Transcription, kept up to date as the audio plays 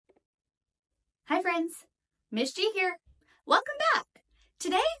Hi friends, Miss G here. Welcome back.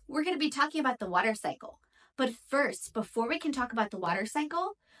 Today we're going to be talking about the water cycle. But first, before we can talk about the water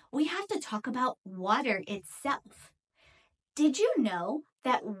cycle, we have to talk about water itself. Did you know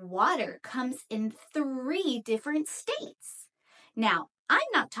that water comes in 3 different states? Now, I'm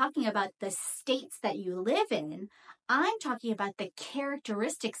not talking about the states that you live in. I'm talking about the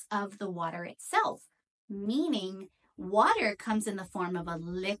characteristics of the water itself, meaning water comes in the form of a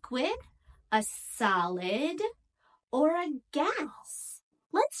liquid, a solid, or a gas.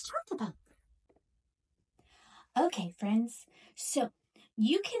 Let's talk about that. Okay, friends, so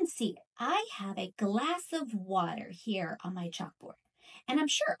you can see I have a glass of water here on my chalkboard. And I'm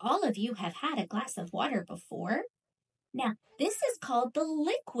sure all of you have had a glass of water before. Now, this is called the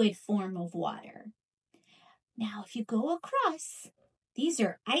liquid form of water. Now, if you go across, these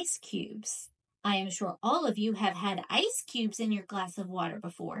are ice cubes. I am sure all of you have had ice cubes in your glass of water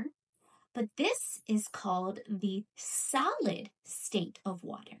before. But this is called the solid state of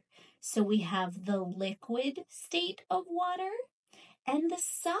water. So we have the liquid state of water and the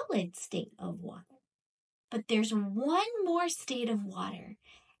solid state of water. But there's one more state of water,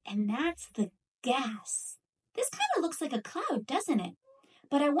 and that's the gas. This kind of looks like a cloud, doesn't it?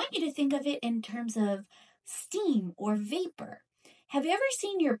 But I want you to think of it in terms of steam or vapor. Have you ever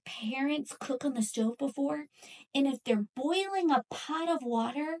seen your parents cook on the stove before? And if they're boiling a pot of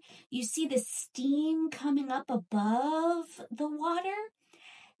water, you see the steam coming up above the water?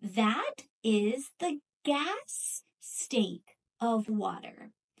 That is the gas state of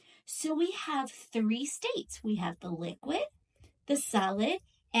water. So we have 3 states. We have the liquid, the solid,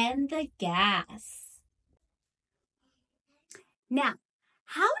 and the gas. Now,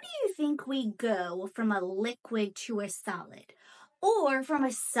 how do you think we go from a liquid to a solid? Or from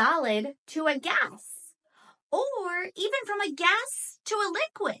a solid to a gas? Or even from a gas to a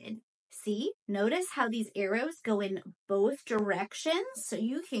liquid? See, notice how these arrows go in both directions. So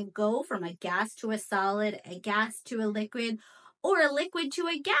you can go from a gas to a solid, a gas to a liquid, or a liquid to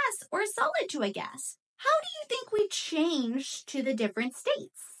a gas, or a solid to a gas. How do you think we changed to the different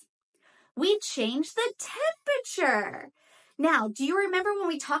states? We changed the temperature. Now, do you remember when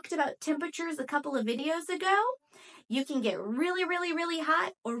we talked about temperatures a couple of videos ago? You can get really, really, really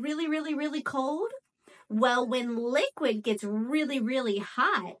hot or really, really, really cold. Well, when liquid gets really, really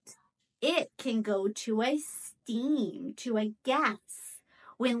hot, it can go to a steam, to a gas.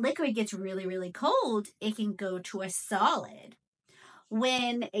 When liquid gets really, really cold, it can go to a solid.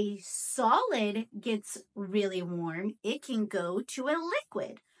 When a solid gets really warm, it can go to a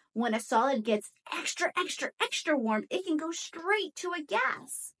liquid. When a solid gets extra, extra, extra warm, it can go straight to a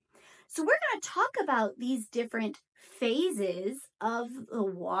gas. So we're going to talk about these different phases of the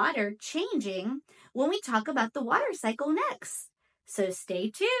water changing when we talk about the water cycle next. So stay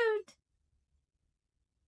tuned.